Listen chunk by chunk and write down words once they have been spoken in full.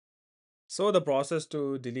So the process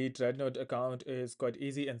to delete REDnote account is quite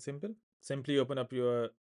easy and simple. Simply open up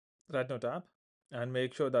your REDnote app and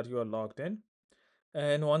make sure that you are logged in.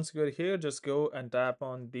 And once you're here, just go and tap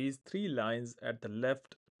on these three lines at the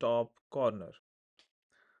left top corner.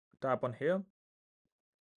 Tap on here.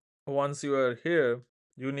 Once you are here,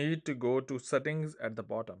 you need to go to settings at the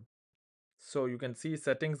bottom. So you can see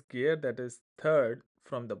settings gear that is third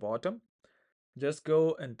from the bottom. Just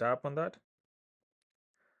go and tap on that.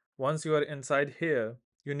 Once you are inside here,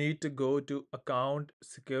 you need to go to account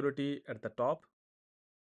security at the top.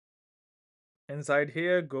 Inside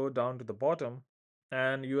here, go down to the bottom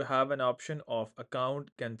and you have an option of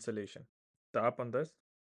account cancellation. Tap on this.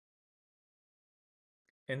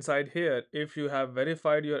 Inside here, if you have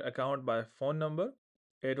verified your account by phone number,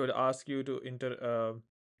 it will ask you to enter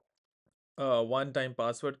a one-time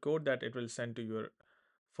password code that it will send to your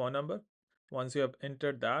phone number. Once you have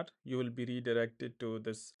entered that, you will be redirected to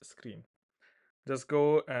this screen. Just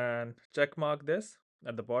go and check mark this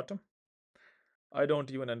at the bottom. I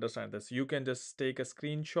don't even understand this. You can just take a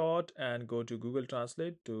screenshot and go to Google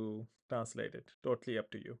Translate to translate it. Totally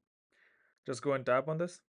up to you. Just go and tap on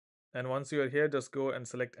this. And once you are here, just go and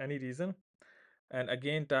select any reason. And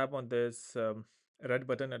again, tap on this red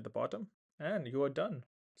button at the bottom, and you are done.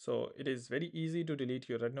 So it is very easy to delete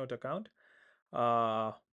your RedNote account.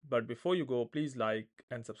 But before you go, please like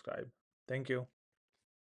and subscribe. Thank you.